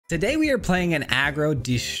Today we are playing an aggro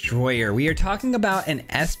destroyer. We are talking about an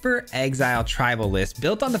Esper Exile tribal list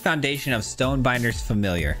built on the foundation of Stonebinder's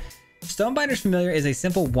Familiar. Stonebinder's Familiar is a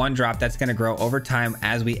simple one drop that's going to grow over time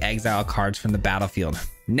as we exile cards from the battlefield.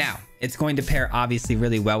 Now, it's going to pair obviously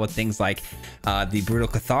really well with things like the Brutal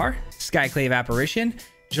Cathar, Skyclave Apparition,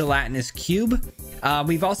 Gelatinous Cube.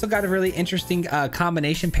 We've also got a really interesting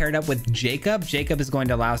combination paired up with Jacob. Jacob is going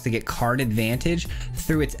to allow us to get card advantage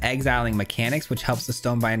through its exiling mechanics, which helps the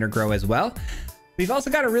Stonebinder grow as well. We've also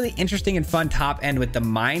got a really interesting and fun top end with the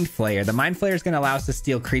Mind Flayer. The Mind Flayer is going to allow us to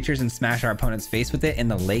steal creatures and smash our opponent's face with it in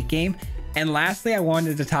the late game. And lastly, I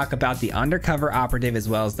wanted to talk about the Undercover Operative as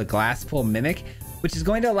well as the Glasspool Mimic, which is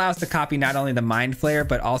going to allow us to copy not only the Mind Flayer,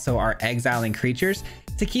 but also our exiling creatures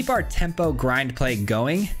to keep our tempo grind play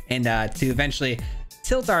going and to eventually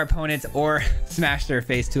tilt our opponents or smash their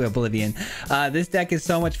face to oblivion. This deck is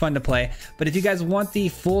so much fun to play, but if you guys want the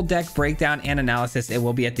full deck breakdown and analysis, it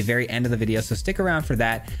will be at the very end of the video, so stick around for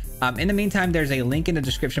that. In the meantime, there's a link in the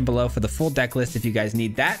description below for the full deck list if you guys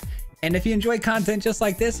need that. And if you enjoy content just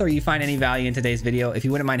like this, or you find any value in today's video, if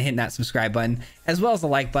you wouldn't mind hitting that subscribe button as well as the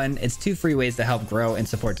like button, it's 2 free ways to help grow and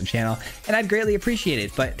support the channel, and I'd greatly appreciate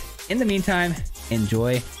it. But in the meantime,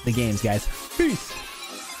 enjoy the games, guys. Peace.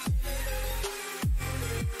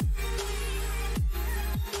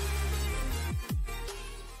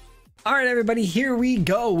 All right, everybody, here we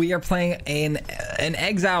go. We are playing an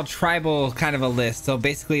exile tribal kind of a list. So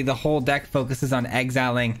basically the whole deck focuses on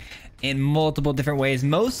exiling in multiple different ways,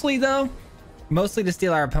 mostly to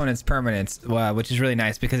steal our opponent's permanents, which is really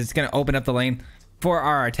nice because it's going to open up the lane for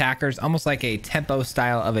our attackers, almost like a tempo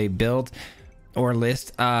style of a build or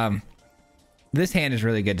list. This hand is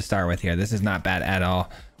really good to start with here. This is not bad at all.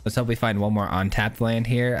 Let's hope we find one more untapped land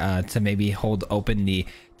here to maybe hold open the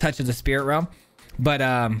Touch of the Spirit Realm.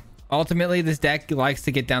 But ultimately, this deck likes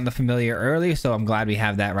to get down the Familiar early, so I'm glad we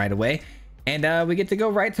have that right away. And we get to go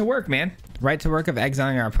right to work, man. Right to work of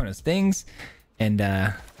exiling our opponent's things and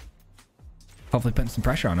hopefully putting some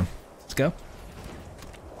pressure on them. Let's go.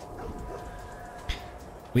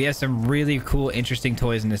 We have some really cool, interesting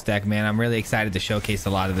toys in this deck, man. I'm really excited to showcase a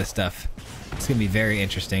lot of this stuff. It's going to be very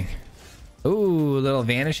interesting. Ooh, little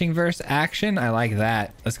Vanishing Verse action. I like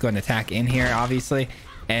that. Let's go and attack in here, obviously.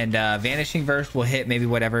 And Vanishing Verse will hit maybe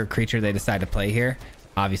whatever creature they decide to play here.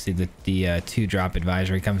 Obviously, the 2-drop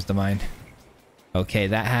advisory comes to mind. Okay,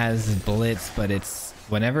 that has Blitz, but it's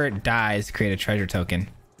whenever it dies, create a treasure token.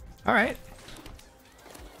 All right.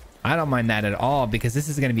 I don't mind that at all because this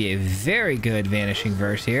is going to be a very good Vanishing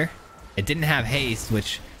Verse here. It didn't have haste,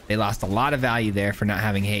 which they lost a lot of value there for not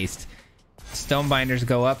having haste. Stonebinders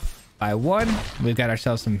go up by 1. We've got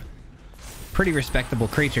ourselves some pretty respectable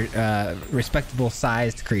creature, respectable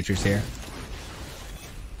sized creatures here.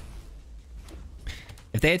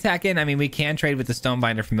 If they attack in, I mean, we can trade with the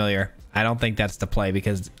Stonebinder Familiar. I don't think that's the play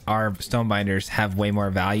because our Stonebinders have way more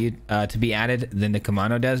value to be added than the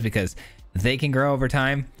Kumano does because they can grow over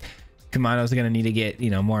time. Kumano's going to need to get,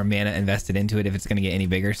 more mana invested into it if it's going to get any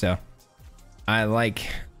bigger. So I like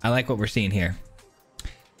what we're seeing here.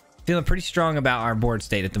 Feeling pretty strong about our board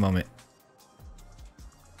state at the moment.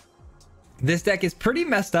 This deck is pretty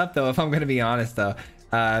messed up though, if I'm going to be honest though,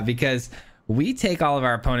 because we take all of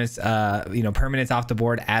our opponents, permanents off the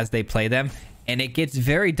board as they play them. And it gets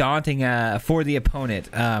very daunting for the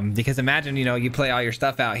opponent because imagine, you play all your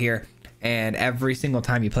stuff out here and every single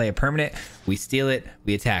time you play a permanent, we steal it,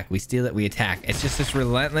 we attack, we steal it, we attack. It's just this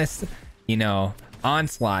relentless,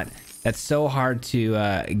 onslaught that's so hard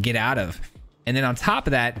to get out of. And then on top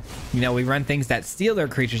of that, we run things that steal their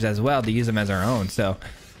creatures as well to use them as our own. So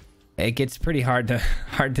it gets pretty hard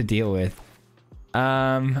to deal with.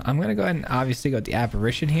 I'm gonna go ahead and obviously go with the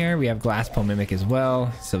Apparition here. We have Glasspool Mimic as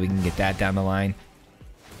well, so we can get that down the line.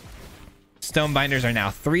 Stonebinders are now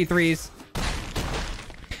 3/3s.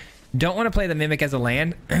 Don't want to play the Mimic as a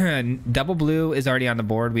land. Double blue is already on the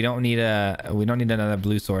board. We don't need another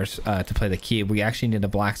blue source to play the cube. We actually need a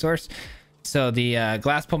black source. So the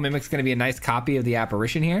Glasspool Mimic is going to be a nice copy of the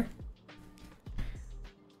Apparition here.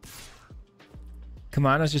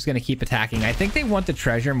 Kumano's just going to keep attacking. I think they want the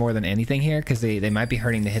treasure more than anything here because they might be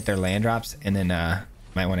hurting to hit their land drops and then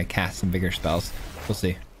might want to cast some bigger spells. We'll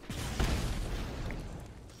see.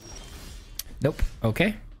 Nope.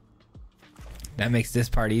 Okay. That makes this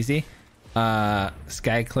part easy.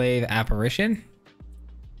 Skyclave Apparition.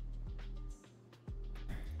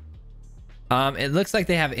 It looks like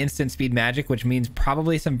they have instant speed magic, which means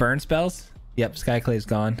probably some burn spells. Yep, Skyclave's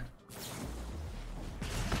gone.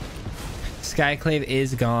 Skyclave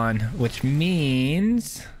is gone, which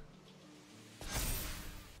means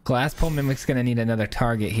Glasspool Mimic's gonna need another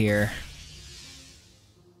target here.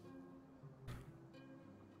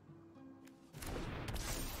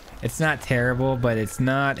 It's not terrible, but it's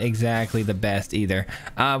not exactly the best either.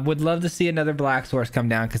 Would love to see another black source come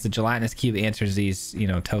down because the gelatinous cube answers these, you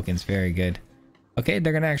know, tokens very good. Okay,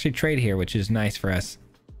 they're gonna actually trade here, which is nice for us.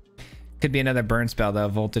 Could be another burn spell though.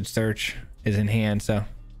 Voltage Search is in hand, so.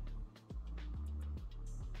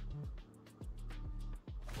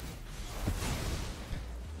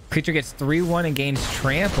 Creature gets 3/1 and gains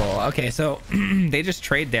trample. Okay, so they just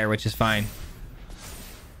trade there, which is fine.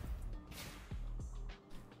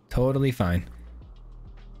 Totally fine.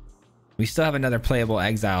 We still have another playable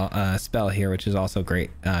exile spell here, which is also great.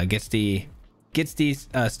 Gets these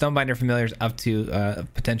Stonebinder Familiars up to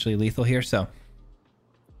potentially lethal here, so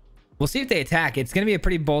we'll see if they attack. It's going to be a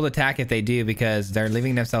pretty bold attack if they do, because they're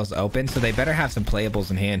leaving themselves open, so they better have some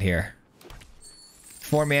playables in hand here.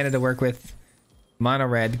 4 mana to work with. Mono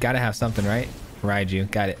red, gotta have something, right?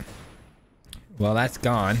 Raiju, got it. Well, that's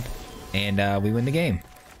gone, and we win the game.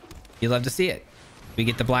 You love to see it. We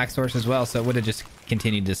get the black source as well, so it would have just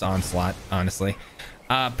continued this onslaught, honestly.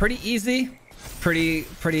 Pretty easy,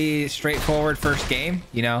 pretty straightforward first game.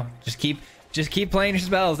 You know, just keep playing your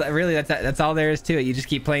spells. Really, that's all there is to it. You just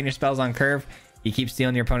keep playing your spells on curve. You keep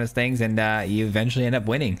stealing your opponent's things, and you eventually end up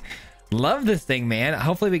winning. Love this thing, man.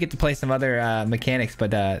 Hopefully we get to play some other mechanics,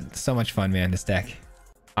 but so much fun, man, this deck.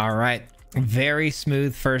 All right, very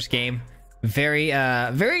smooth first game. Very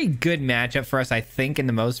good matchup for us, I think, in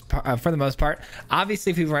the for the most part.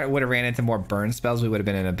 Obviously, if we would have ran into more burn spells, we would have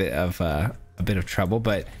been in a bit of trouble,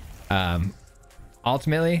 but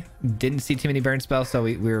ultimately didn't see too many burn spells, so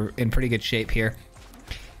we were in pretty good shape here.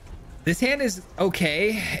 This hand is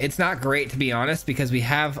okay. It's not great, to be honest, because we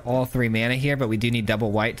have all 3 mana here, but we do need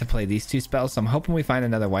double white to play these 2 spells, so I'm hoping we find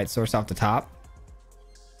another white source off the top.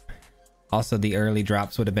 Also, the early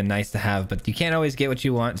drops would have been nice to have, but you can't always get what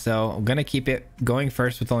you want, so I'm gonna keep it going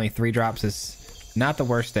first with only 3 drops is not the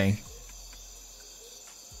worst thing.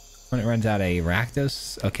 When it runs out a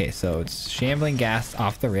Rakdos. Okay, so it's Shambling Ghast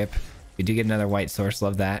off the rip. We do get another white source,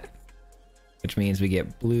 love that. Which means we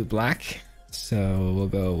get blue, black. So we'll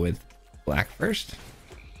go with black first.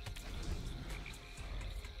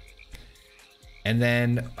 And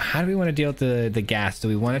then how do we want to deal with the gas? Do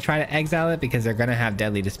we want to try to exile it because they're going to have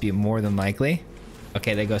Deadly Dispute more than likely?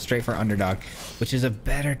 Okay, they go straight for Underdog, which is a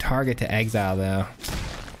better target to exile though.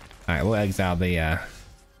 All right, we'll exile the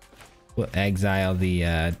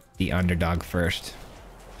Underdog first,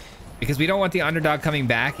 because we don't want the Underdog coming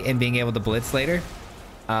back and being able to blitz later.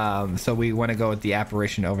 So we want to go with the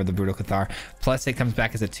Apparition over the Brutal Cathar. Plus it comes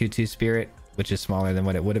back as a 2/2 spirit, which is smaller than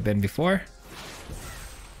what it would have been before.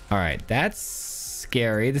 All right, that's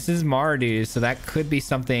scary. This is Mardu, so that could be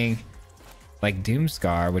something like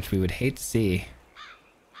Doomscar, which we would hate to see.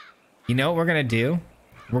 You know what we're gonna do?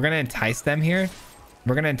 We're gonna entice them here.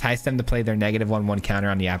 We're gonna entice them to play their -1/1 counter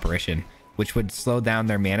on the Apparition, which would slow down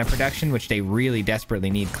their mana production, which they really desperately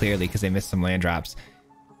need, clearly, because they missed some land drops.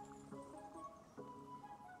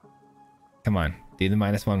 Come on, do the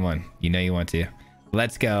 -1/1. You know you want to.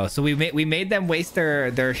 Let's go. So we made them waste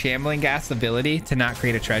their Shambling Ghast ability to not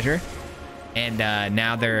create a treasure, and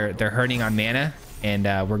now they're hurting on mana, and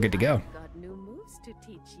we're good to go. Got new moves to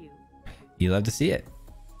teach you. You love to see it.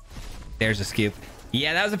 There's a scoop.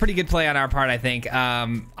 Yeah, that was a pretty good play on our part, I think.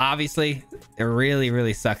 Obviously, it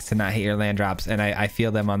really sucks to not hit your land drops, and I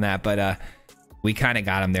feel them on that, but we kind of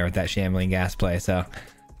got them there with that Shambling Ghast play, so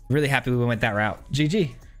really happy we went that route.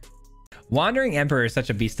 GG. Wandering Emperor is such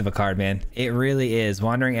a beast of a card, man. It really is.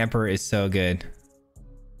 Wandering Emperor is so good.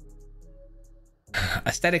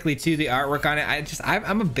 Aesthetically too, the artwork on it,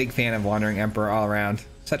 I'm a big fan of Wandering Emperor all around.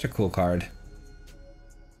 Such a cool card.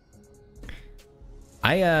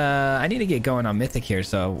 I need to get going on Mythic here,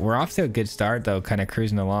 so we're off to a good start though, kind of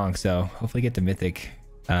cruising along, so hopefully get to Mythic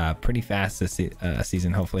pretty fast this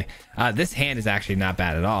season, hopefully. This hand is actually not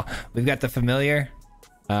bad at all. We've got the Familiar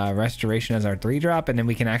Restoration as our 3-drop, and then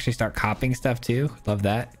we can actually start copying stuff too. Love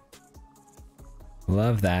that.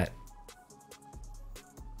 Love that.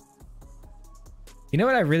 You know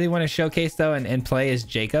what I really want to showcase though and play is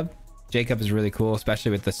Jacob. Jacob is really cool,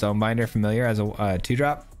 especially with the Stonebinder Familiar as a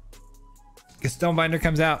 2-drop. Because Stonebinder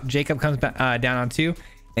comes out, Jacob comes back, down on 2,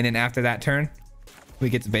 and then after that turn, we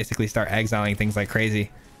get to basically start exiling things like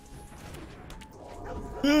crazy.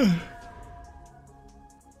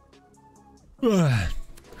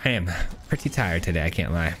 I am pretty tired today, I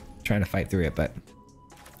can't lie. I'm trying to fight through it, but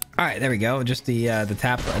all right, there we go. Just the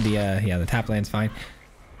tap land's fine.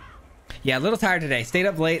 Yeah, a little tired today. Stayed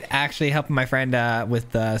up late actually helping my friend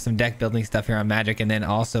with some deck building stuff here on Magic, and then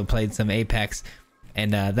also played some Apex,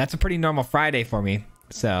 and that's a pretty normal Friday for me,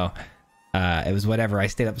 so it was whatever. I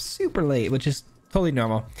stayed up super late, which is totally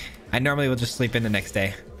normal. I normally will just sleep in the next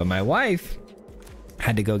day, but my wife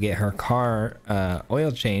had to go get her car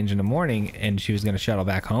oil change in the morning, and she was going to shuttle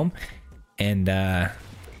back home, and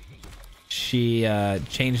she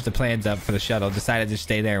changed the plans up for the shuttle, decided to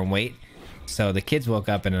stay there and wait. So the kids woke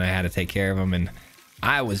up and then I had to take care of them, and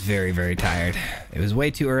I was very, very tired. It was way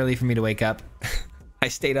too early for me to wake up. I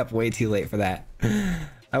stayed up way too late for that.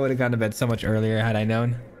 I would have gone to bed so much earlier had I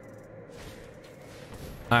known.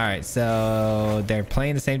 All right, so they're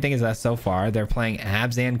playing the same thing as us so far. They're playing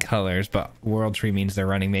Abzan colors, but World Tree means they're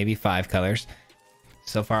running maybe 5 colors.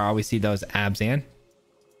 So far, all we see those Abzan.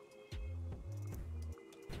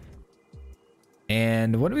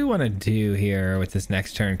 And what do we want to do here with this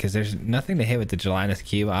next turn? Because there's nothing to hit with the Gelatinous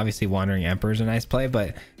Cube. Obviously, Wandering Emperor is a nice play,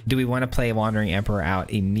 but do we want to play Wandering Emperor out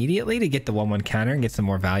immediately to get the 1/1 counter and get some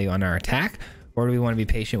more value on our attack? Or do we want to be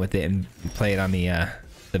patient with it and play it on the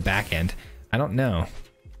back end? I don't know.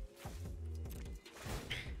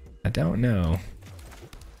 I don't know.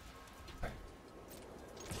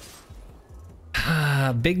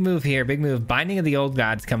 Big move here. Big move. Binding of the Old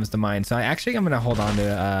Gods comes to mind. So I'm going to hold on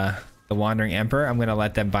to the Wandering Emperor. I'm going to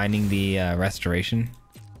let them Binding the Restoration,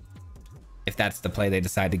 if that's the play they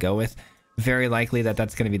decide to go with. Very likely that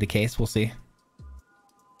that's going to be the case. We'll see.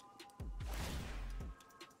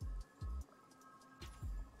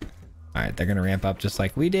 All right, they're going to ramp up just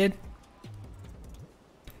like we did.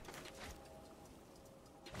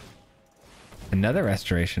 Another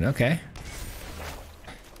Restoration. Okay.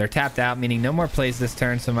 They're tapped out, meaning no more plays this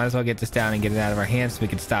turn, so might as well get this down and get it out of our hands so we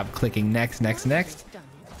can stop clicking next,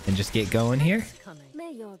 and just get going here.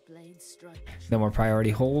 No more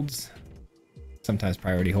priority holds. Sometimes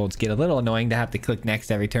priority holds get a little annoying to have to click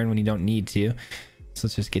next every turn when you don't need to. So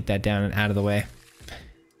let's just get that down and out of the way.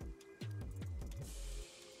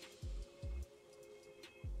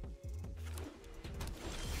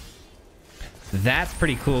 That's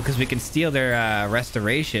pretty cool because we can steal their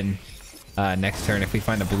restoration next turn if we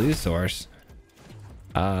find a blue source.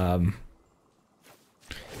 Need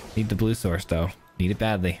the blue source though. Need it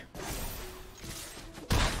badly.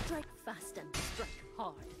 Strike fast and strike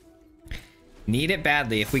hard. Need it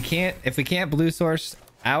badly. If we can't blue source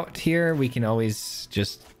out here, we can always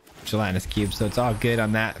just Gelatinous Cube. So it's all good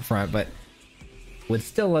on that front. But would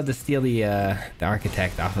still love to steal the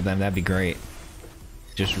Architect off of them. That'd be great.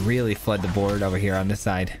 Just really flood the board over here on this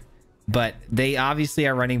side. But they obviously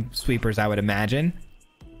are running sweepers, I would imagine.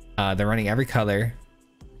 They're running every color.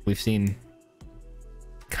 We've seen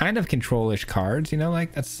kind of control-ish cards, you know,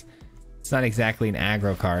 like it's not exactly an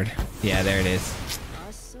aggro card. Yeah, there it is.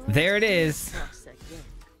 There it is.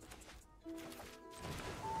 All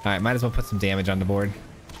right, might as well put some damage on the board.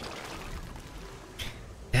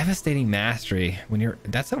 Devastating Mastery.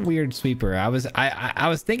 That's a weird sweeper. I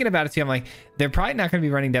was thinking about it too. I'm like, they're probably not going to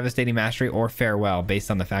be running Devastating Mastery or Farewell based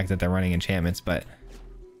on the fact that they're running enchantments, but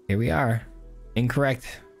here we are. Incorrect,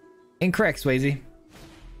 Swayze.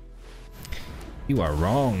 You are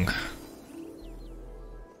wrong.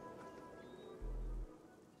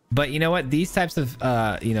 But you know what? These types of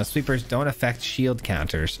sweepers don't affect shield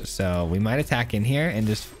counters, so we might attack in here and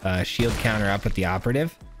just shield counter up with the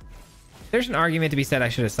operative. There's an argument to be said I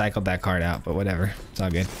should have cycled that card out, but whatever. It's all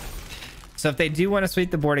good. So if they do want to sweep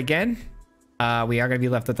the board again, we are going to be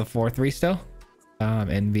left with the 4/3 still,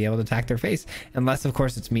 and be able to attack their face. Unless, of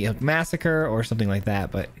course, it's Meat Hook Massacre or something like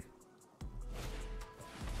that, but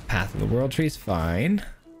Path of the World Tree is fine.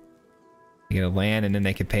 You get a land, and then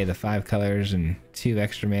they could pay the 5 colors and 2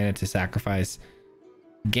 extra mana to sacrifice.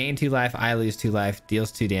 Gain 2 life, I lose 2 life,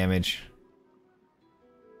 deals 2 damage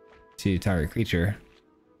to target creature.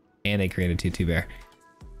 And they created 2/2 bear.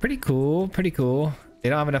 Pretty cool. Pretty cool. They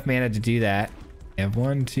don't have enough mana to do that. They have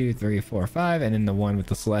 1, 2, 3, 4, 5, and then the one with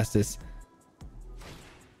the Celestis.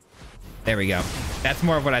 There we go. That's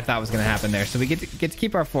more of what I thought was going to happen there. So we get to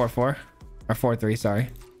keep our 4/4, our 4/3. Sorry,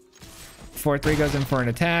 4/3 goes in for an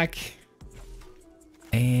attack,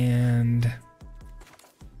 and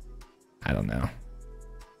I don't know.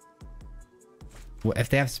 If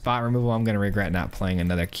they have spot removal, I'm going to regret not playing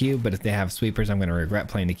another cube. But if they have sweepers, I'm going to regret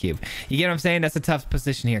playing the cube. You get what I'm saying? That's a tough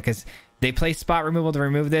position here because they play spot removal to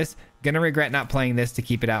remove this. Going to regret not playing this to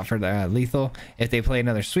keep it out for the lethal. If they play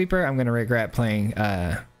another sweeper, I'm going to regret playing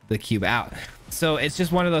the cube out. So it's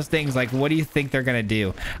just one of those things. Like, what do you think they're going to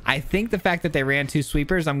do? I think the fact that they ran 2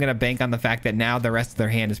 sweepers, I'm going to bank on the fact that now the rest of their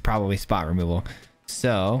hand is probably spot removal.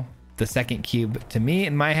 So the second cube, to me,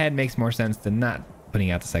 in my head, makes more sense than not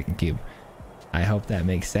putting out the second cube. I hope that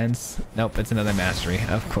makes sense. Nope, it's another mastery,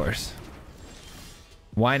 of course.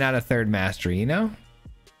 Why not a 3rd mastery, you know?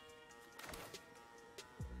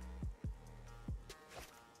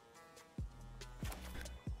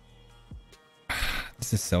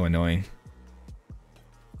 This is so annoying.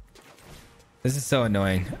 This is so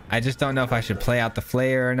annoying. I just don't know if I should play out the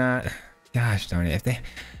flare or not. Gosh darn it.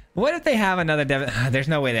 What if they have another there's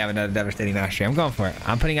no way they have another devastating mastery. I'm going for it.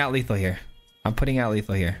 I'm putting out lethal here. I'm putting out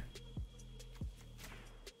lethal.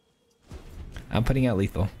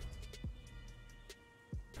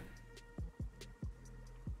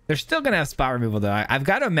 They're still gonna have spot removal though. I've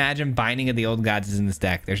got to imagine Binding of the Old Gods is in this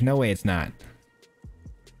deck. There's no way it's not.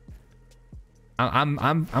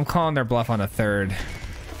 I'm calling their bluff on a third.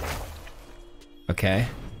 Okay.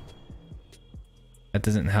 That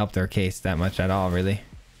doesn't help their case that much at all, really.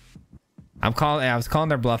 I was calling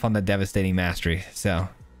their bluff on the devastating mastery. So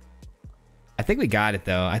I think we got it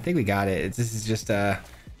though. I think we got it. This is just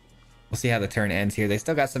we'll see how the turn ends here. They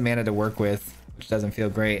still got some mana to work with, which doesn't feel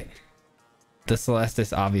great. The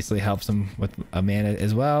Celestis obviously helps them with a mana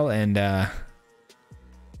as well, and they're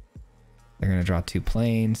gonna draw 2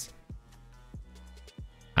 planes.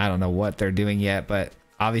 I don't know what they're doing yet, but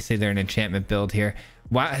obviously they're an enchantment build here.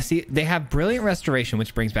 Wow, see, they have Brilliant Restoration,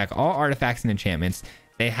 which brings back all artifacts and enchantments.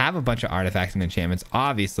 They have a bunch of artifacts and enchantments,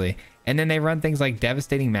 obviously, and then they run things like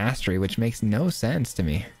Devastating Mastery, which makes no sense to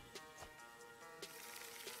me.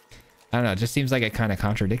 I don't know, it just seems like it kind of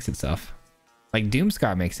contradicts itself. Like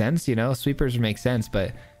Doomscar makes sense, you know, sweepers make sense,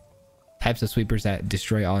 but types of sweepers that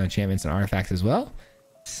destroy all enchantments and artifacts as well.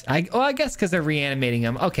 I guess because they're reanimating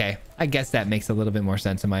them. Okay, I guess that makes a little bit more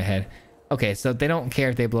sense in my head. Okay, so they don't care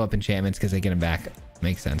if they blow up enchantments because they get them back.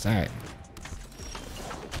 Makes sense. All right.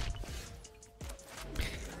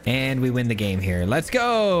 And we win the game here. Let's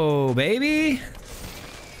go, baby.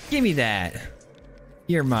 Give me that.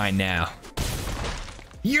 You're mine now.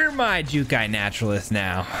 You're my Jukai Naturalist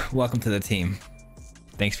now. Welcome to the team.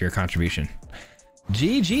 Thanks for your contribution.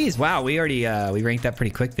 GG's. Wow, we already we ranked up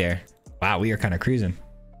pretty quick there. Wow, we are kind of cruising.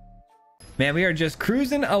 Man, we are just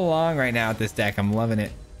cruising along right now with this deck. I'm loving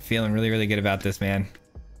it. Feeling really, really good about this, man.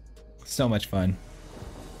 So much fun.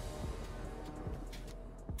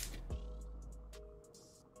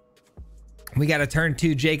 We got a turn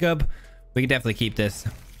 2 Jacob. We can definitely keep this.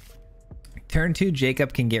 Turn 2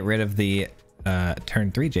 Jacob can get rid of the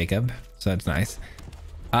turn 3 Jacob, so that's nice.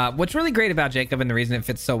 What's really great about Jacob and the reason it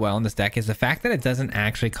fits so well in this deck is the fact that it doesn't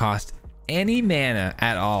actually cost any mana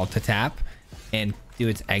at all to tap and do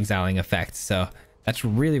its exiling effect. So that's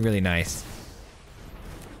really, really nice.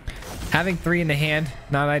 Having 3 in the hand,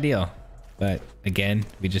 not ideal, but again,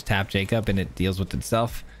 we just tap Jacob and it deals with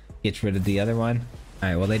itself, gets rid of the other one. All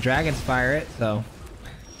right, well, they Dragonspire it, so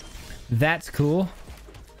that's cool.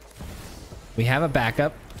 We have a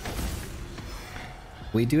backup.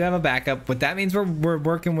 We do have a backup. What that means, we're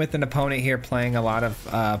working with an opponent here playing a lot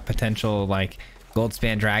of potential like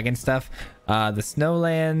Goldspan Dragon stuff. The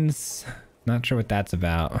Snowlands, not sure what that's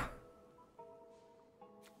about.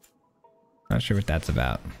 Not sure what that's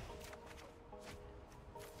about.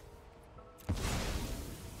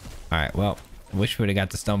 All right, well, I wish we would have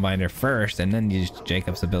got the Stonebinder first and then used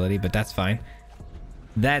Jacob's ability, but that's fine.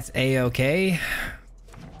 That's a-okay.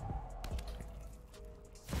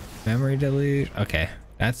 Memory Deluge. Okay,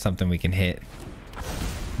 that's something we can hit.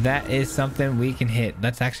 That is something we can hit.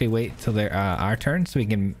 Let's actually wait till our turn so we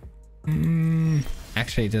can...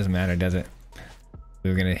 actually, it doesn't matter, does it?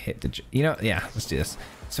 We were going to hit the... You know, yeah, let's do this.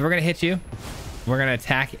 So we're going to hit you. We're going to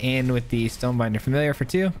attack in with the Stonebinder Familiar for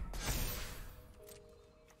 2.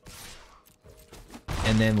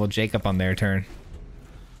 And then we'll Jacob on their turn.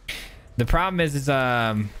 The problem is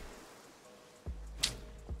ooh,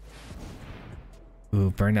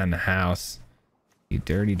 burn down the house. You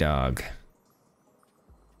dirty dog.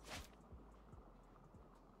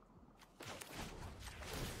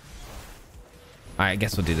 Alright, I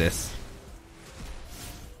guess we'll do this.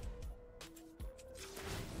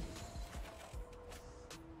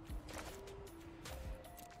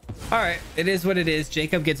 Alright, it is what it is.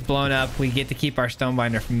 Jacob gets blown up. We get to keep our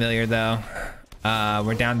Stonebinder Familiar though.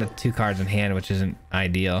 We're down to 2 cards in hand, which isn't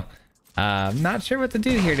ideal. Not sure what to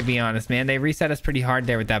do here, to be honest, man. They reset us pretty hard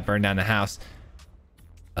there with that burn down the house.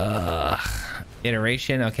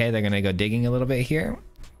 Iteration. Okay, they're gonna go digging a little bit here.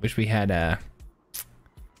 Wish we had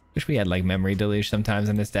like Memory Deluge sometimes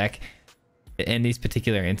in this deck. In these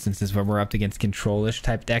particular instances where we're up against control-ish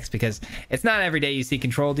type decks, because it's not every day you see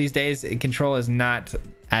control these days. Control is not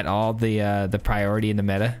at all the priority in the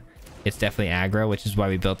meta. It's definitely aggro, which is why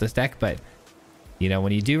we built this deck. But you know,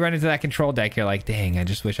 when you do run into that control deck, you're like, dang, I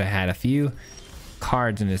just wish I had a few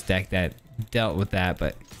cards in this deck that dealt with that.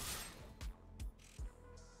 But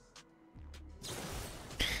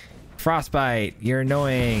Frostbite, you're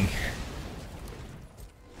annoying.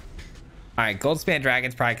 All right, Goldspan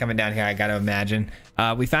Dragon's probably coming down here, I gotta imagine.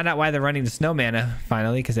 We found out why they're running the snow mana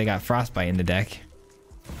finally, because they got Frostbite in the deck.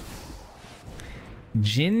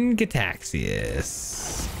 Jin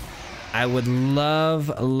Gataxius. I would love,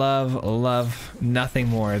 love, love nothing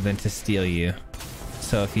more than to steal you.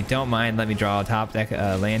 So if you don't mind, let me draw a top deck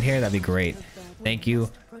land here. That'd be great. Thank you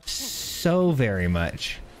so very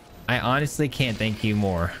much. I honestly can't thank you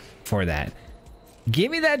more for that.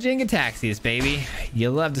 Give me that Jin Gataxius, baby.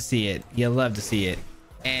 You love to see it. You love to see it.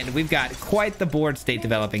 And we've got quite the board state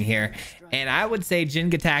developing here. And I would say Jin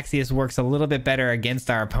Gataxius works a little bit better against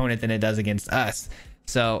our opponent than it does against us.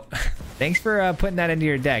 So thanks for putting that into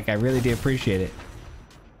your deck. I really do appreciate it.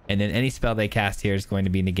 And then any spell they cast here is going to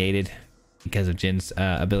be negated because of Jin's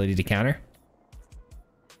ability to counter.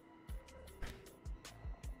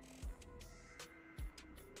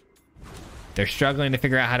 They're struggling to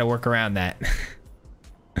figure out how to work around that.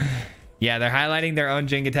 Yeah, they're highlighting their own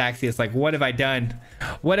Jin Gataxius. Like, what have I done?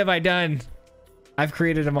 What have I done? I've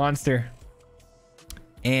created a monster.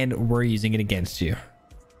 And we're using it against you.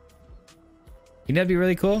 You know, that'd be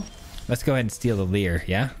really cool. Let's go ahead and steal the Leer,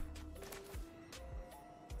 yeah?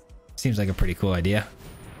 Seems like a pretty cool idea.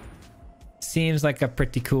 Seems like a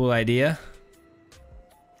pretty cool idea.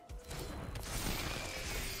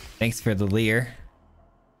 Thanks for the Leer.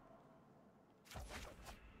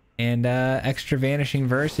 And extra Vanishing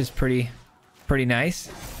Verse is pretty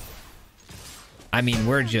nice. I mean,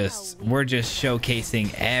 we're just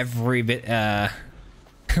showcasing every bit.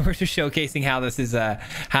 We're just showcasing how this is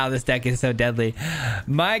how this deck is so deadly.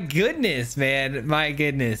 My goodness, man, my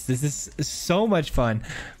goodness, this is so much fun.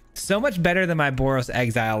 So much better than my Boros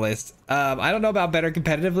Exile list. I don't know about better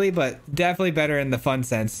competitively, but definitely better in the fun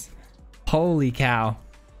sense. Holy cow!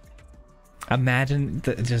 Imagine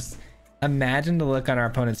imagine the look on our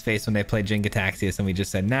opponent's face when they played Jin Gataxius and we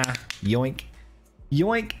just said, nah, yoink,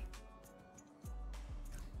 yoink.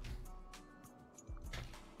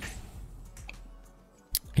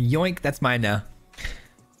 Yoink, that's mine now.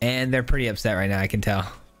 And they're pretty upset right now, I can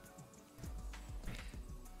tell.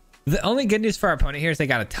 The only good news for our opponent here is they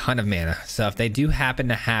got a ton of mana. So if they do happen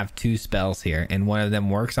to have 2 spells here and one of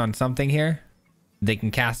them works on something here, they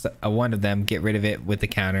can cast one of them, get rid of it with the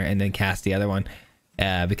counter, and then cast the other one.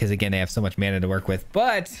 Because again, they have so much mana to work with.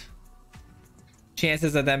 But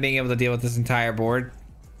chances of them being able to deal with this entire board,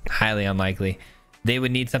 highly unlikely. They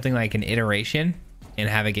would need something like an iteration and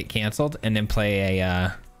have it get canceled and then play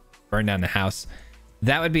a burn down the house.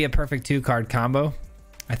 That would be a perfect 2-card combo.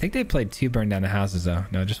 I think they played 2 burn down the houses though.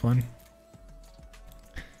 No, just 1.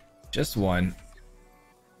 Just 1.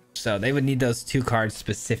 So they would need those 2 cards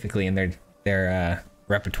specifically in their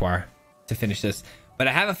repertoire to finish this. But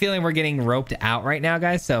I have a feeling we're getting roped out right now,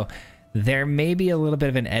 guys. So there may be a little bit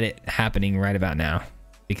of an edit happening right about now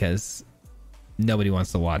because nobody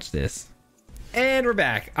wants to watch this. And we're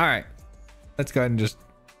back. All right. Let's go ahead and just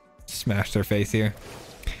smash their face here.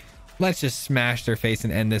 Let's just smash their face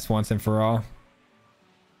and end this once and for all.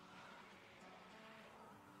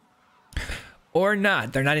 Or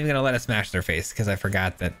not. They're not even going to let us smash their face because I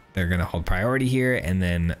forgot that they're going to hold priority here and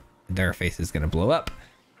then their face is going to blow up.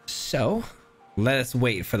 So let us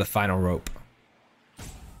wait for the final rope.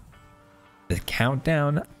 The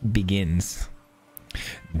countdown begins.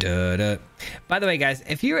 Duh, duh. By the way, guys,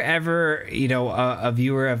 if you're ever, you know, a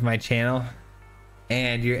viewer of my channel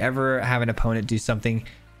and you ever have an opponent do something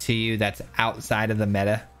to you that's outside of the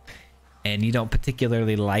meta and you don't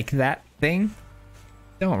particularly like that thing,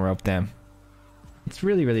 don't rope them. It's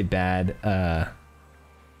really, really bad. I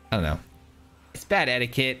don't know. It's bad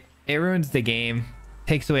etiquette. It ruins the game.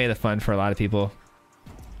 Takes away the fun for a lot of people.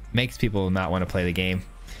 Makes people not want to play the game.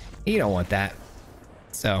 You don't want that.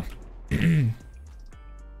 So...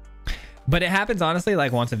 But it happens honestly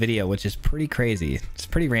like once a video, which is pretty crazy. It's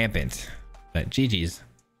pretty rampant. But GG's.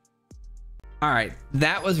 All right,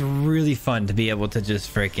 that was really fun to be able to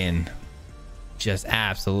just freaking just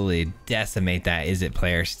absolutely decimate that Izzet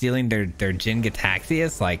player, stealing their Jin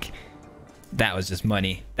Gataxius. Like, that was just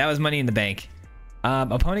money. That was money in the bank.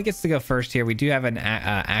 Opponent gets to go first here. We do have an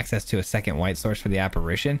access to a second white source for the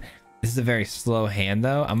apparition. This is a very slow hand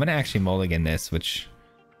though. I'm gonna actually mulligan this, which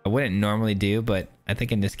I wouldn't normally do, but I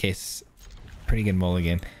think in this case, pretty good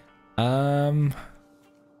mulligan. Do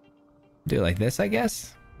it like this, I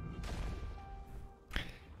guess.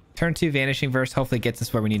 Turn 2 Vanishing Verse hopefully gets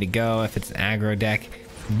us where we need to go. If it's an aggro deck,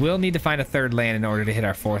 we'll need to find a 3rd land in order to hit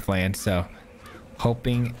our 4th land. So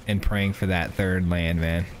hoping and praying for that 3rd land,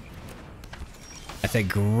 man. That's a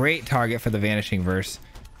great target for the Vanishing Verse.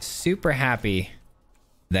 Super happy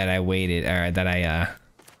that I waited, or that I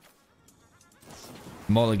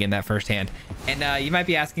mulligan that first hand. And you might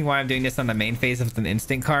be asking why I'm doing this on the main phase of an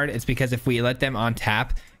instant card. It's because if we let them on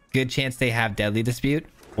tap, good chance they have Deadly Dispute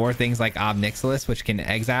or things like Ob Nixilis, which can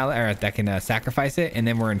exile or that can sacrifice it, and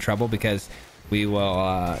then we're in trouble because we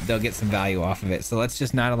will they'll get some value off of it. So let's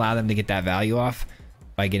just not allow them to get that value off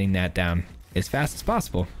by getting that down as fast as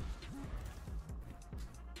possible.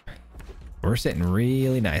 We're sitting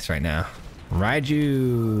really nice right now.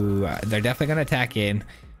 Raiju, they're definitely going to attack in.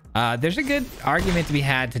 There's a good argument to be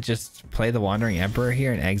had to just play the Wandering Emperor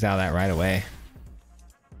here and exile that right away.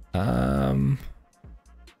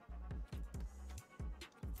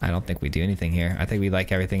 I don't think we do anything here. I think we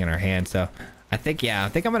like everything in our hand. So I think, yeah, I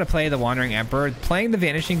think I'm going to play the Wandering Emperor. Playing the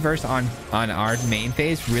Vanishing Verse on our main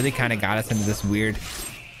phase really kind of got us into this weird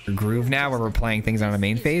groove now where we're playing things on a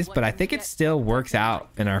main phase, but I think it still works out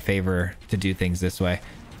in our favor to do things this way.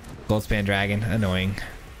 Goldspan Dragon, annoying.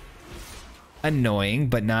 Annoying,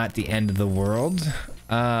 but not the end of the world.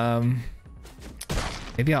 Maybe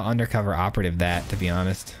I'll undercover operative that, to be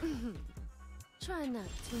honest. Try not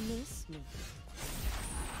to miss me.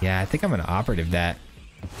 Yeah, I think I'm gonna operative that.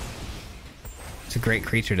 It's a great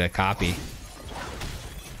creature to copy.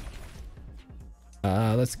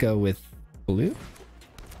 Let's go with blue.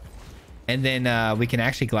 And then we can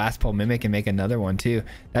actually Glass Pole Mimic and make another one too.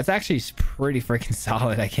 That's actually pretty freaking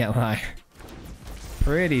solid, I can't lie.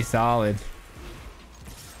 Pretty solid.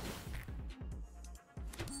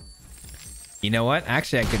 You know what?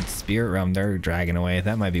 Actually, I could Spirit Realm their dragon away.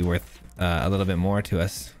 That might be worth a little bit more to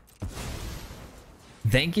us.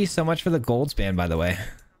 Thank you so much for the Goldspan, by the way.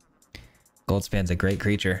 Goldspan's a great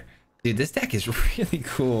creature. Dude, this deck is really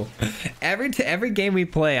cool. Every game we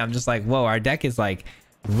play, I'm just like, whoa, our deck is like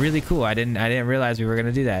really cool. I didn't realize we were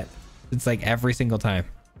gonna do that. It's like every single time.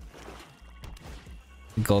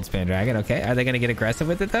 Goldspan Dragon, okay. Are they gonna get aggressive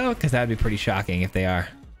with it though? Because that would be pretty shocking if they are.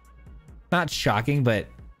 Not shocking, but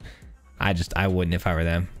I wouldn't if I were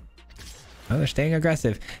them. Oh, they're staying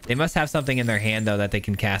aggressive. They must have something in their hand though that they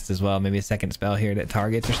can cast as well. Maybe a second spell here that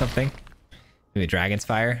targets or something. Maybe Dragon's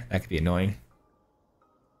Fire. That could be annoying.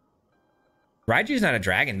 Raiju's not a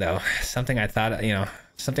dragon though. Something I thought, you know,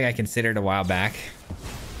 something I considered a while back.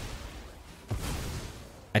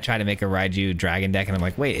 I tried to make a Raiju dragon deck and I'm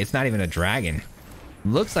like, wait, it's not even a dragon.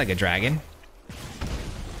 Looks like a dragon.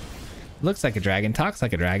 Looks like a dragon. Talks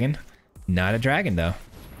like a dragon. Not a dragon though.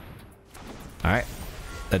 All right,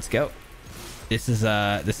 let's go. This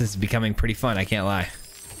is becoming pretty fun. I can't lie.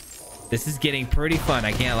 This is getting pretty fun.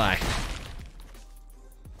 I can't lie.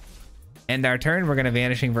 End our turn. We're gonna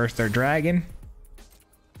Vanishing Verse their dragon.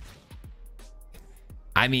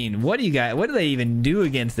 I mean, what do they even do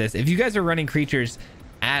against this? If you guys are running creatures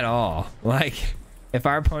at all, like if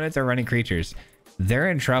our opponents are running creatures,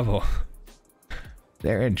 they're in trouble.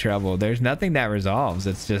 They're in trouble. There's nothing that resolves.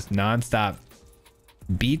 It's just nonstop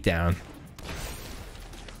beatdown.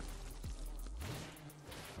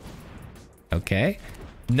 Okay.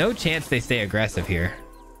 No chance they stay aggressive here.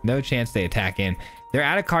 No chance they attack in. They're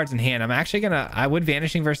out of cards in hand. I'm actually gonna... I would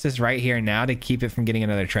Vanishing Verse this right here now to keep it from getting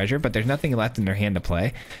another treasure, but there's nothing left in their hand to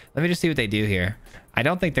play. Let me just see what they do here. I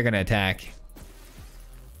don't think they're gonna attack.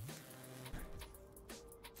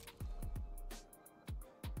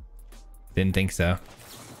 Didn't think so.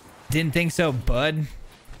 Didn't think so, bud.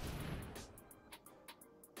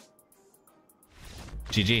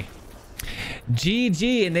 GG.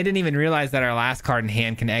 GG, and they didn't even realize that our last card in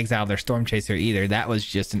hand can exile their Storm Chaser either. That was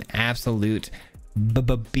just an absolute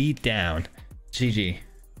beat down. GG.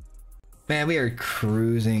 Man, we are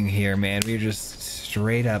cruising here, man. We're just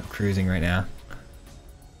straight up cruising right now.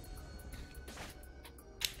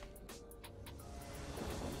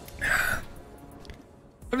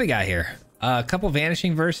 What do we got here? A couple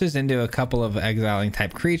Vanishing Verses into a couple of exiling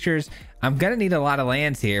type creatures. I'm gonna need a lot of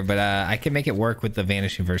lands here, but I can make it work with the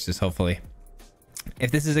Vanishing Verses, hopefully.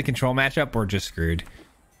 If this is a control matchup, we're just screwed.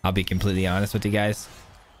 I'll be completely honest with you guys.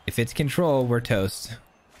 If it's control, we're toast.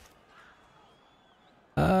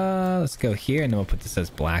 Let's go here, and then we'll put this as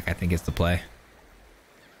black. I think it's the play.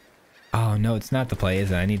 Oh, no, it's not the play,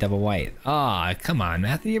 is it? I need double white. Oh, come on,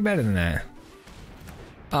 Matthew, you're better than that.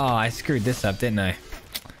 Oh, I screwed this up, didn't I?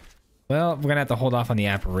 Well, we're gonna have to hold off on the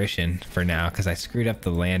apparition for now because I screwed up the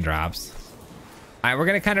land drops. All right, we're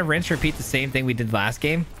gonna kind of rinse repeat the same thing we did last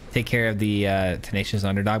game. Take care of the tenacious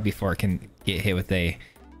underdog before it can get hit with a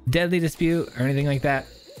deadly dispute or anything like that.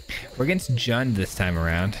 We're against Jund this time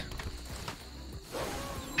around.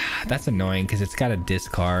 That's annoying because it's got a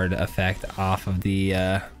discard effect off of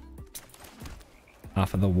the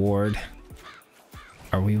ward.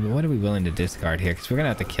 What are we willing to discard here? Because we're gonna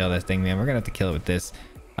have to kill this thing, man. We're gonna have to kill it with this.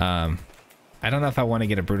 I don't know if I want to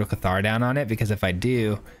get a Brutal Cathar down on it, because if I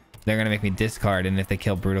do, they're gonna make me discard, and if they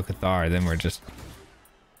kill Brutal Cathar, then we're just...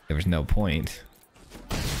 there was no point.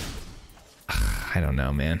 I don't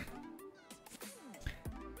know, man.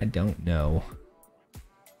 I don't know.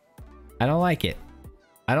 I don't like it.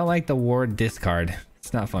 I don't like the ward discard.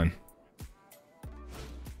 It's not fun.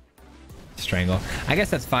 Strangle. I guess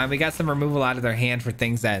that's fine. We got some removal out of their hand for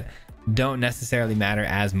things that don't necessarily matter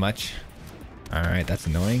as much. All right, that's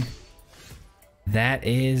annoying. That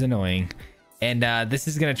is annoying. And this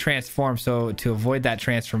is going to transform. So to avoid that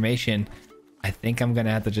transformation, I think I'm going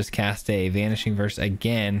to have to just cast a Vanishing Verse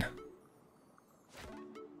again.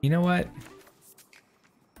 You know what?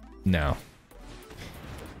 No.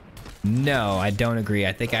 No, I don't agree.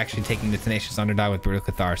 I think actually taking the Tenacious Underdog with Brutal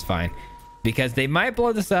Cathar is fine. Because they might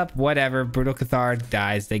blow this up, whatever. Brutal Cathar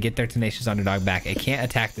dies. They get their Tenacious Underdog back. It can't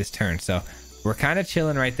attack this turn. So we're kind of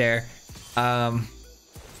chilling right there. And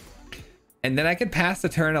then I could pass the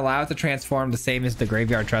turn, allow it to transform the same as the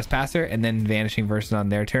Graveyard Trespasser, and then Vanishing Verse on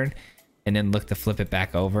their turn. And then look to flip it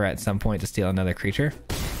back over at some point to steal another creature.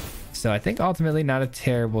 So I think ultimately not a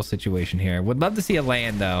terrible situation here. Would love to see a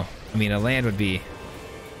land though. I mean, a land would be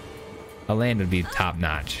top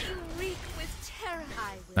notch.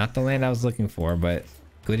 Not the land I was looking for, but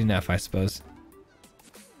good enough, I suppose.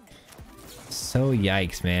 So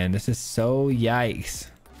yikes, man. This is so yikes.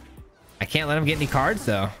 I can't let him get any cards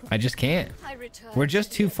though. I just can't. We're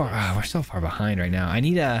just too far. Oh, we're so far behind right now. I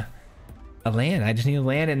need a land. I just need a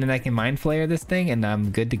land, and then I can Mind Flayer this thing and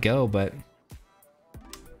I'm good to go. But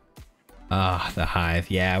the Hive.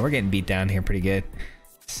 Yeah, we're getting beat down here pretty good.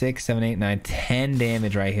 6, 7, 8, 9, 10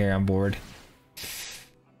 damage right here on board.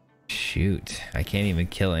 Shoot, I can't even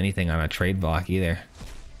kill anything on a trade block either.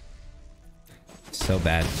 So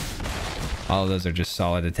bad. All of those are just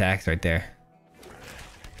solid attacks right there.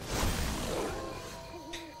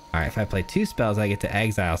 All right, if I play 2 spells, I get to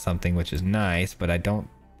exile something, which is nice, but I don't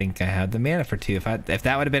think I have the mana for 2. If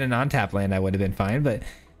that would have been an on-tap land, I would have been fine, but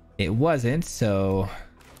it wasn't. So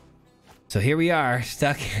here we are,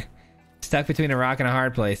 stuck between a rock and a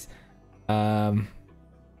hard place. Oh.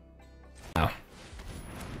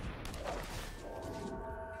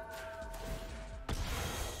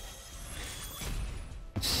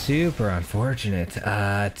 Super unfortunate.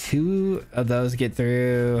 2 of those get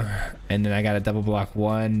through, and then I got a double block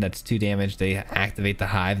 1. That's 2 damage. They activate the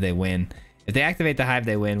Hive, they win. If they activate the Hive,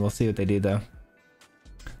 they win. We'll see what they do though.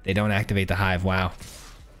 They don't activate the Hive. Wow.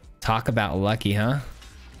 Talk about lucky, huh?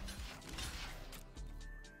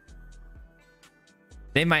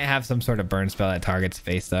 They might have some sort of burn spell that targets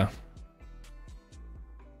face though.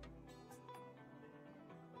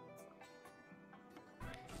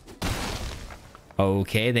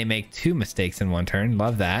 Okay, they make 2 mistakes in 1 turn.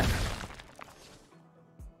 Love that.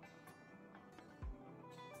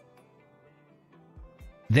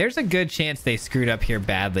 There's a good chance they screwed up here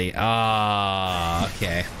badly. Oh,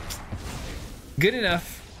 okay. Good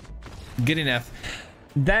enough. Good enough.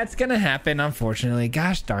 That's gonna happen, unfortunately.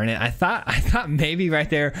 Gosh darn it. I thought maybe right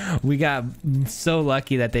there we got so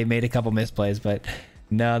lucky that they made a couple misplays, but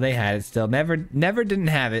no, they had it still. Never didn't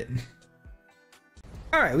have it.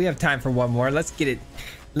 All right, we have time for one more. Let's get it.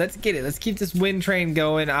 Let's get it. Let's keep this win train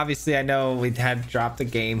going. Obviously, I know we had dropped the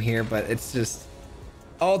game here, but it's just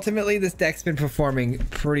ultimately this deck's been performing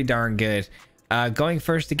pretty darn good. Going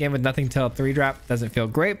first again with nothing till 3-drop doesn't feel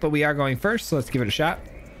great, but we are going first, so let's give it a shot.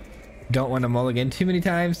 Don't want to mulligan too many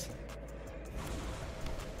times.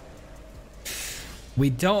 We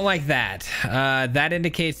don't like that. That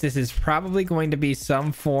indicates this is probably going to be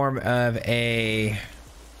some form of a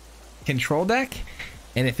control deck.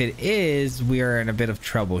 And if it is, we are in a bit of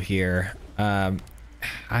trouble here. I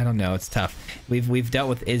don't know. It's tough. We've dealt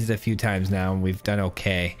with Izzet a few times now, and we've done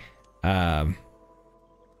okay. I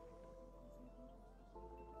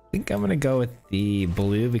think I'm going to go with the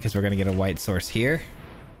blue because we're going to get a white source here.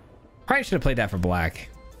 Probably should have played that for black.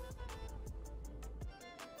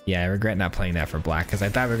 Yeah, I regret not playing that for black because I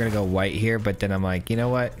thought we were going to go white here, but then I'm like, you know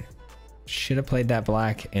what? Should have played that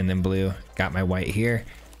black and then blue. Got my white here.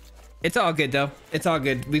 It's all good though. It's all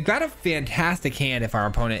good. We've got a fantastic hand if our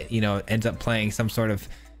opponent, you know, ends up playing some sort of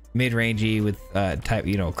mid-rangey with type,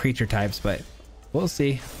 you know, creature types, but we'll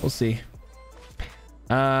see. We'll see.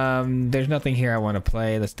 There's nothing here I want to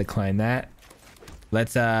play. Let's decline that.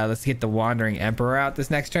 Let's get the Wandering Emperor out this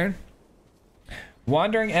next turn.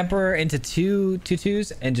 Wandering Emperor into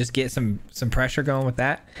 2/2s and just get some pressure going with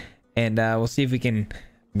that. And we'll see if we can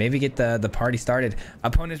maybe get the party started.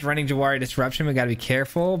 Opponent's running Jawari Disruption. We got to be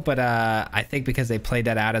careful, but I think because they played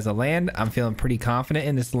that out as a land, I'm feeling pretty confident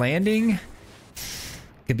in this landing.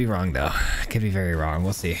 Could be wrong though. Could be very wrong.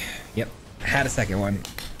 We'll see. Yep, had a second one.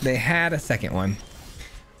 They had a second one.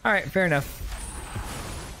 All right, fair enough.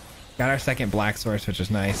 Got our second black source, which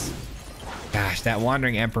is nice. Gosh, that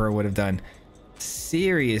Wandering Emperor would have done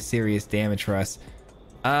serious damage for us.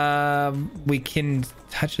 We can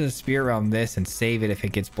touch the Spirit Realm this and save it if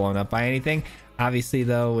it gets blown up by anything. Obviously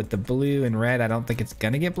though, with the blue and red, I don't think it's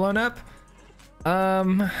gonna get blown up.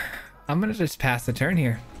 I'm gonna just pass the turn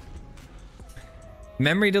here.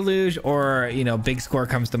 Memory Deluge or, you know, Big Score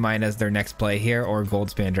comes to mind as their next play here, or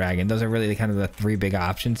Goldspan Dragon. Those are really kind of the three big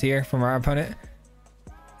options here from our opponent.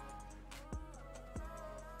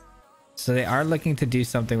 So they are looking to do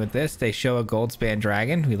something with this. They show a Goldspan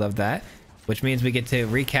Dragon. We love that, which means we get to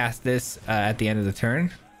recast this at the end of the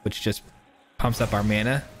turn, which just pumps up our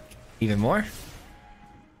mana even more.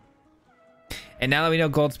 And now that we know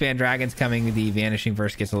Goldspan Dragon's coming, the Vanishing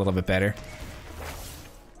Verse gets a little bit better.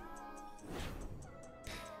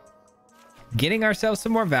 Getting ourselves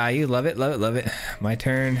some more value. Love it, love it, love it. My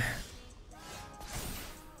turn.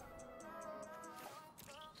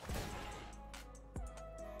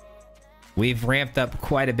 We've ramped up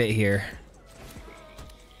quite a bit here.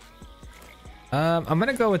 I'm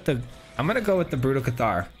gonna go with the Brutal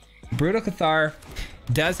Cathar. Brutal Cathar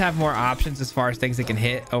does have more options as far as things it can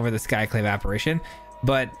hit over the Skyclave Apparition,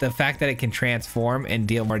 but the fact that it can transform and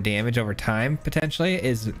deal more damage over time potentially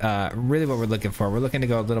is really what we're looking for. We're looking to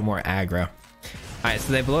go a little more aggro. All right,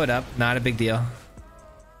 so they blow it up. Not a big deal.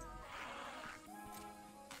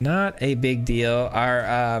 Not a big deal.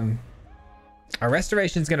 Our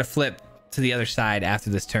restoration is going to flip to the other side after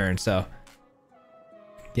this turn, so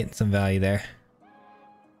getting some value there.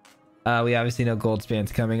 We obviously know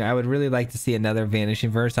Goldspan's coming. I would really like to see another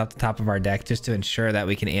Vanishing Verse off the top of our deck just to ensure that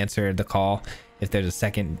we can answer the call if there's a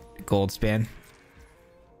second Goldspan.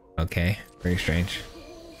 Okay, very strange.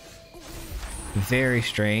 Very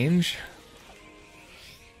strange.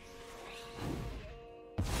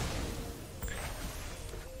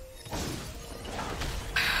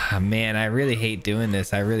 Oh, man, I really hate doing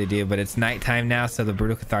this. I really do, but it's nighttime now, so the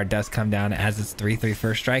Brutal Cathar does come down as its 3/3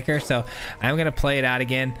 first striker. So I'm gonna play it out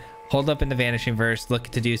again. Hold up in the Vanishing Verse. Look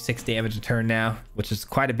to do 6 damage a turn now, which is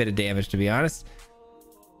quite a bit of damage, to be honest.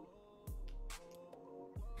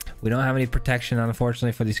 We don't have any protection,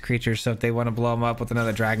 unfortunately, for these creatures, so if they want to blow them up with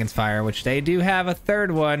another Dragon's Fire, which they do have a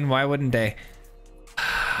third one, why wouldn't they?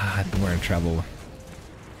 We're in trouble.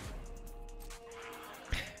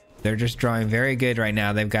 They're just drawing very good right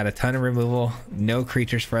now. They've got a ton of removal, no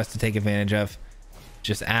creatures for us to take advantage of.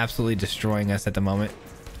 Just absolutely destroying us at the moment.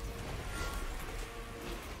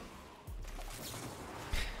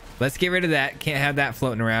 Let's get rid of that. Can't have that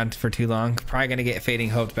floating around for too long. Probably gonna get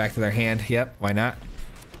Fading Hope back to their hand. Yep, why not?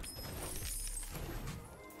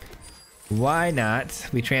 Why not?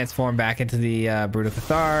 We transform back into the Brutal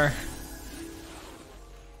Cathar.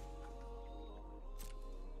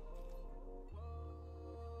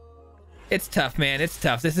 It's tough, man. It's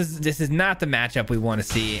tough. This is not the matchup we want to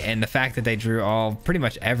see, and the fact that they drew pretty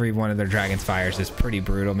much every one of their Dragon's Fires is pretty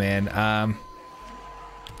brutal, man.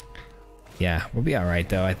 Yeah, we'll be all right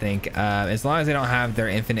though, I think. As long as they don't have their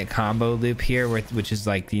infinite combo loop here, which is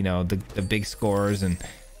like, you know, the big scores and,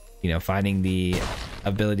 you know, finding the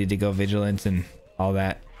ability to go Vigilance and all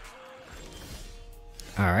that.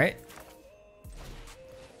 All right.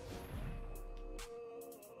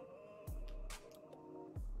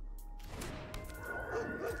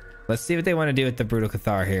 Let's see what they want to do with the Brutal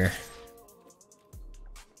Cathar here.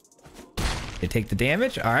 They take the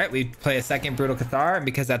damage. All right, we play a second Brutal Cathar, and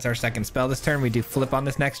because that's our second spell this turn, we do flip on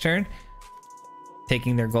this next turn,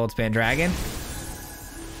 taking their Goldspan Dragon.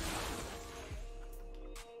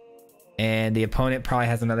 And the opponent probably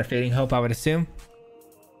has another Fading Hope, I would assume.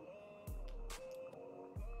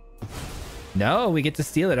 No, we get to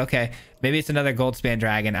steal it. Okay, maybe it's another Goldspan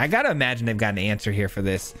Dragon. I gotta imagine they've got an answer here for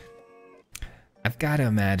this. I've got to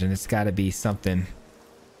imagine it's got to be something.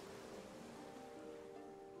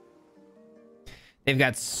 They've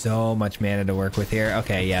got so much mana to work with here.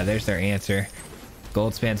 Okay, yeah, there's their answer.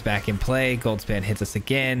 Goldspan's back in play. Goldspan hits us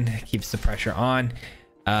again, keeps the pressure on.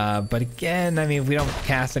 But again, I mean, if we don't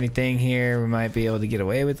cast anything here, we might be able to get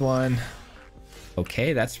away with one.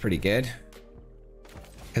 Okay, that's pretty good.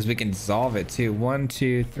 Because we can dissolve it too. 1,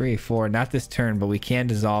 2, 3, 4. Not this turn, but we can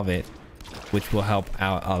dissolve it, which will help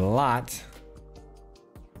out a lot.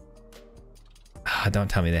 Don't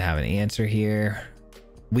tell me they have an answer here.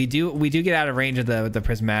 We do get out of range of the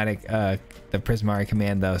Prismari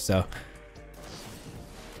command though, so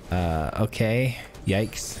okay.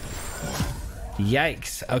 Yikes.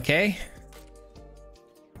 Okay,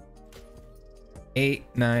 8,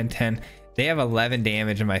 9, 10. They have 11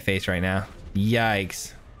 damage in my face right now.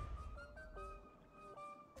 Yikes.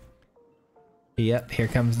 Yep, here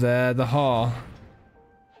comes the haul.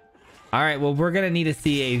 All right, well, we're gonna need to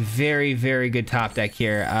see a very, very good top deck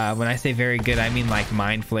here. When I say very good, I mean like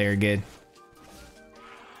Mind Flayer good.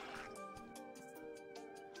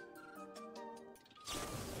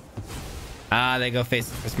 They go face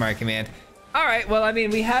the Smart Command. All right, well, I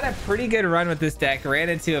mean, we had a pretty good run with this deck. Ran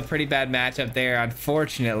into a pretty bad matchup there,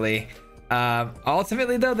 unfortunately.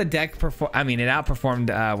 Ultimately, though, the deck it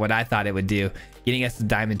outperformed what I thought it would do, getting us to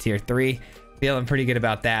Diamond Tier 3. Feeling pretty good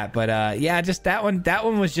about that. But yeah, just that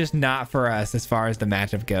one was just not for us as far as the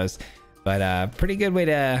matchup goes. But pretty good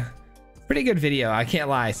video, I can't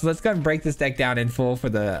lie. So let's go and break this deck down in full for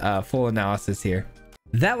the full analysis here.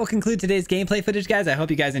 That will conclude today's gameplay footage, guys. I hope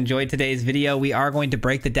you guys enjoyed today's video. We are going to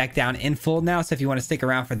break the deck down in full now, so if you want to stick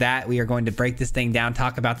around for that, we are going to break this thing down,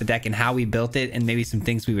 talk about the deck and how we built it, and maybe some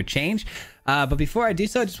things we would change. But before I do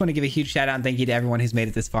so, I just want to give a huge shout out and thank you to everyone who's made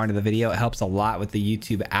it this far into the video. It helps a lot with the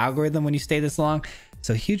YouTube algorithm when you stay this long.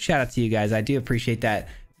 So huge shout out to you guys. I do appreciate that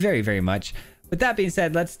very, very much. With that being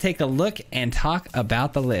said, let's take a look and talk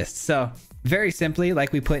about the list. So very simply,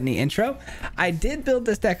 like we put in the intro, I did build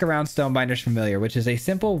this deck around Stonebinder's Familiar, which is a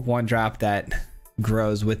simple 1-drop that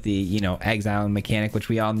grows with the, you know, exile mechanic, which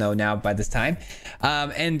we all know now by this time.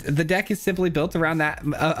 And the deck is simply built around that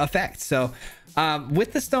effect. So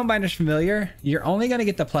with the Stonebinder's Familiar, you're only going to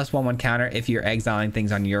get the +1/+1 counter if you're exiling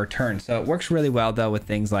things on your turn. So it works really well, though, with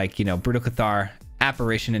things like, you know, Brutal Cathar,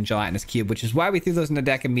 Apparition, and Gelatinous Cube, which is why we threw those in the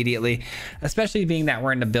deck immediately, especially being that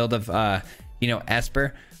we're in the build of, you know,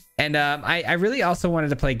 Esper. And I really also wanted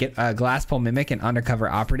to play Glasspole Mimic and Undercover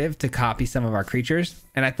Operative to copy some of our creatures.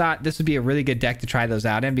 And I thought this would be a really good deck to try those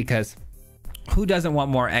out in, because who doesn't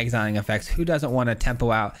want more exiling effects? Who doesn't want to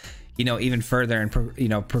tempo out, you know, even further and, you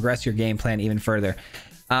know, progress your game plan even further?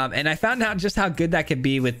 And I found out just how good that could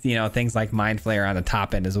be with, you know, things like Mind Flayer on the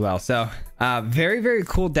top end as well. So very, very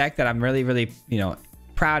cool deck that I'm really, really, you know,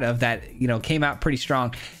 proud of, that, you know, came out pretty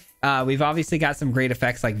strong. We've obviously got some great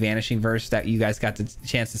effects like Vanishing Verse that you guys got the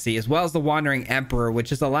chance to see, as well as the Wandering Emperor,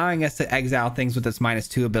 which is allowing us to exile things with its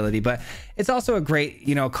 -2 ability. But it's also a great,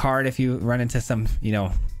 you know, card if you run into some, you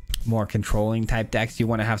know, more controlling type decks. You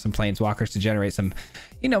want to have some Planeswalkers to generate some,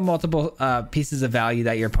 you know, multiple pieces of value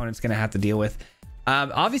that your opponent's going to have to deal with.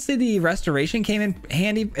 Obviously the Restoration came in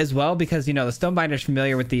handy as well, because, you know, the Stonebinder's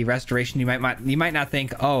Familiar with the Restoration, you might not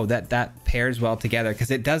think, oh, that pairs well together, because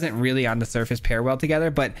it doesn't really on the surface pair well together.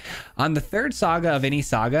 But on the third saga of any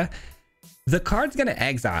saga, the card's going to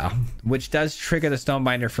exile, which does trigger the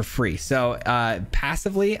Stonebinder for free. So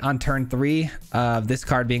passively on turn 3 of this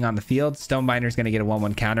card being on the field, Stonebinder is going to get a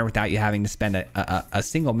 1/1 counter without you having to spend a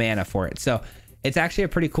single mana for it. So it's actually a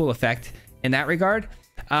pretty cool effect in that regard.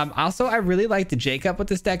 Also, I really like the Jacob with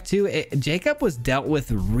this deck too. Jacob was dealt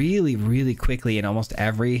with really, really quickly in almost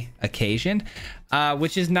every occasion,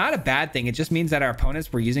 which is not a bad thing. It just means that our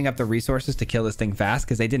opponents were using up the resources to kill this thing fast,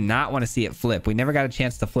 because they did not want to see it flip. We never got a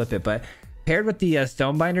chance to flip it, but paired with the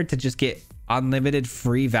Stonebinder to just get unlimited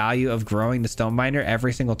free value of growing the Stonebinder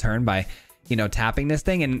every single turn by, you know, tapping this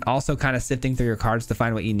thing, and also kind of sifting through your cards to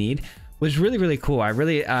find what you need, was really, really cool. I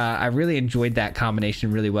really enjoyed that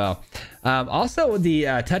combination really well. Also the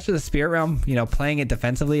Touch of the Spirit Realm, you know, playing it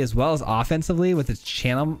defensively as well as offensively with its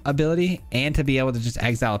channel ability, and to be able to just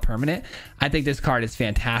exile a permanent. I think this card is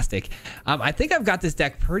fantastic. I think I've got this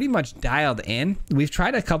deck pretty much dialed in. We've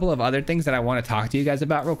tried a couple of other things that I want to talk to you guys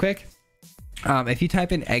about real quick. If you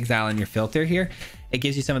type in exile in your filter here, it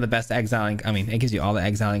gives you some of the best exiling. I mean, it gives you all the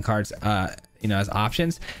exiling cards, you know, as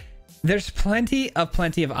options. There's plenty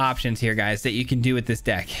of options here, guys, that you can do with this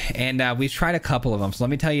deck, and we've tried a couple of them. So let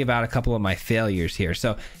me tell you about a couple of my failures here.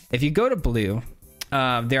 So if you go to blue,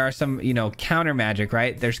 there are some, you know, counter magic,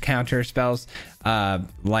 right? There's counter spells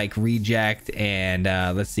like Reject and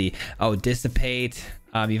let's see, Dissipate.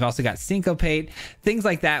 You've also got Syncopate, things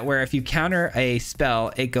like that, where if you counter a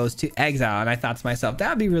spell, it goes to exile. And I thought to myself, that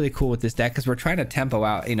would be really cool with this deck, because we're trying to tempo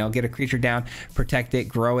out, you know, get a creature down, protect it,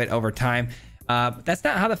 grow it over time. That's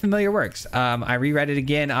not how the Familiar works. I reread it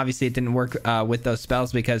again. Obviously, it didn't work with those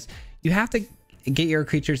spells, because you have to get your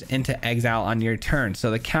creatures into exile on your turn.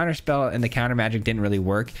 So the counter spell and the counter magic didn't really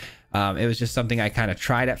work. It was just something I kind of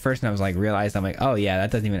tried at first, and I was like, I'm like, oh yeah,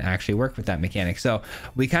 that doesn't even actually work with that mechanic. So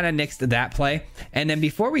we kind of nixed that play. And then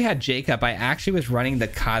before we had Jacob, I actually was running the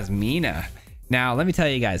Cosmina. Now, let me tell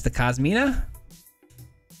you guys, the Cosmina,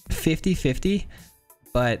 50-50,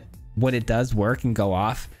 but when it does work and go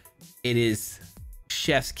off, it is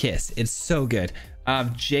chef's kiss. It's so good.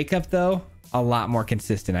 Jacob, though, a lot more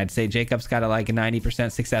consistent. I'd say Jacob's got like a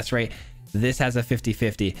 90% success rate. This has a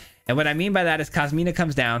 50-50. And what I mean by that is Cosmina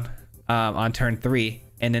comes down on turn 3,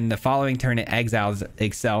 and then the following turn it exiles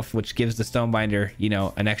itself, which gives the Stonebinder, you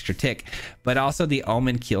know, an extra tick. But also the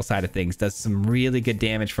Omen Keel side of things does some really good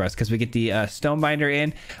damage for us, because we get the Stonebinder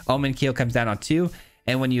in, Omen Keel comes down on 2,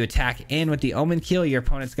 And when you attack in with the Omen Keel, your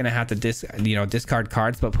opponent's going to have to discard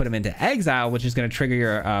cards, but put them into exile, which is going to trigger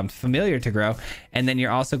your familiar to grow. And then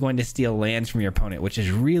you're also going to steal lands from your opponent, which is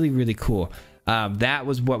really, really cool. That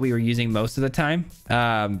was what we were using most of the time.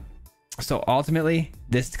 So ultimately,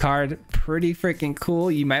 this card, pretty freaking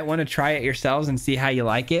cool. You might want to try it yourselves and see how you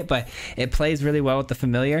like it, but it plays really well with the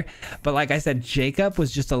familiar. But like I said, Jacob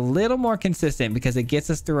was just a little more consistent because it gets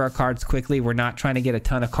us through our cards quickly. We're not trying to get a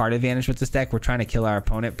ton of card advantage with this deck. We're trying to kill our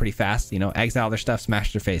opponent pretty fast, you know, exile their stuff,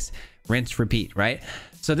 smash their face, rinse, repeat, right?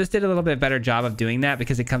 So this did a little bit better job of doing that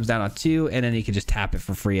because it comes down on 2 and then you can just tap it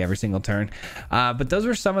for free every single turn. But those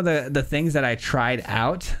were some of the things that I tried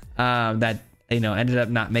out that, you know, ended up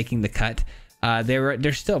not making the cut.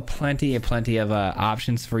 There's still plenty of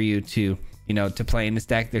options for you to, you know, to play in this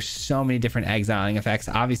deck. There's so many different exiling effects.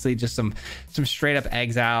 Obviously, just some straight up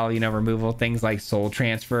exile, you know, removal, things like Soul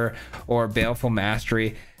Transfer or Baleful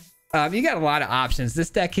Mastery. You got a lot of options. This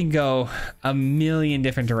deck can go a million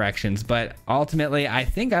different directions, but ultimately, I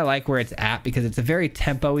think I like where it's at because it's a very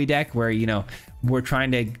tempo-y deck where, you know, we're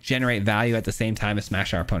trying to generate value at the same time as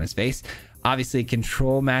smash our opponent's face. Obviously,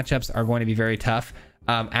 control matchups are going to be very tough.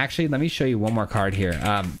 Actually, let me show you one more card here.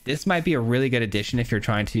 This might be a really good addition if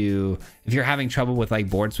you're having trouble with like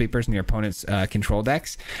board sweepers in your opponent's control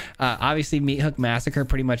decks. Obviously, Meat Hook Massacre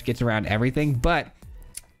pretty much gets around everything, but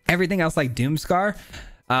everything else like Doomscar,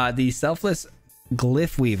 the Selfless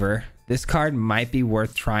Glyph Weaver, this card might be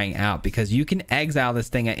worth trying out because you can exile this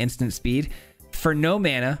thing at instant speed for no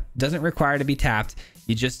mana. Doesn't require to be tapped.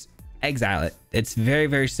 You just exile it. It's very,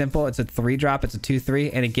 very simple. It's a 3-drop, it's a 2/3,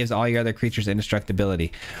 and it gives all your other creatures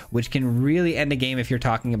indestructibility, which can really end a game if you're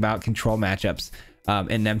talking about control matchups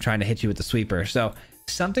and them trying to hit you with the sweeper. So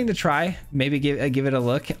something to try. Maybe give it a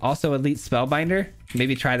look. Also, Elite Spellbinder,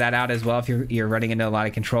 maybe try that out as well if you're running into a lot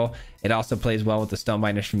of control. It also plays well with the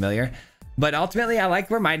Stonebinder's Familiar. But ultimately, I like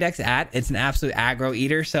where my deck's at. It's an absolute aggro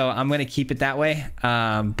eater, so I'm going to keep it that way.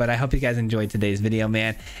 But I hope you guys enjoyed today's video,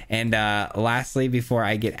 man. And lastly, before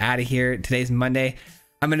I get out of here, today's Monday.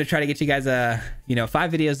 I'm going to try to get you guys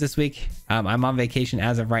 5 videos this week. I'm on vacation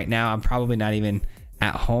as of right now. I'm probably not even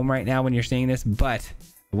at home right now when you're seeing this, but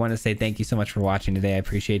I want to say thank you so much for watching today. I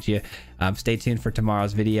appreciate you. Stay tuned for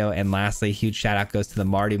tomorrow's video. And lastly, huge shout out goes to the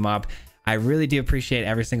Mardu Mob. I really do appreciate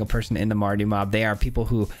every single person in the Mardu Mob. They are people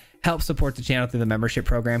who help support the channel through the membership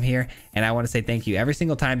program here, and I want to say thank you every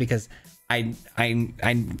single time because I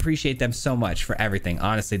appreciate them so much for everything.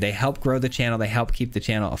 Honestly, they help grow the channel, they help keep the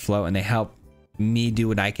channel afloat, and they help me do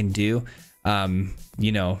what I can do,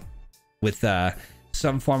 with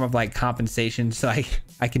some form of like compensation, so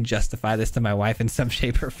I can justify this to my wife in some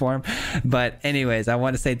shape or form. But anyways, I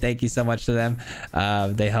want to say thank you so much to them.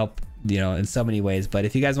 They help, in so many ways. But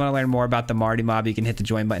if you guys want to learn more about the Mardu Mob, you can hit the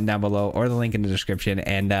join button down below or the link in the description.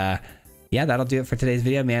 And yeah, that'll do it for today's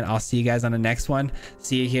video, man. I'll see you guys on the next one.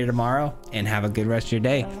 See you here tomorrow, and have a good rest of your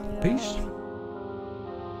day. Peace.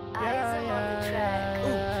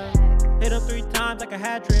 Hit him 3 times like a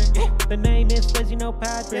hat trick. The name is Patrick.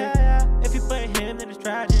 If you play him, then it's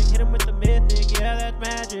tragic. Hit him with the mythic, yeah, that's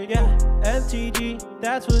magic. MTG,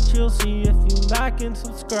 that's what you'll see if you like and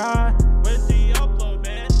subscribe. With the upload,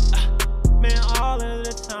 man, all of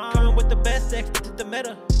the time. Coming with the best decks, this is the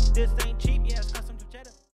meta. This ain't cheap.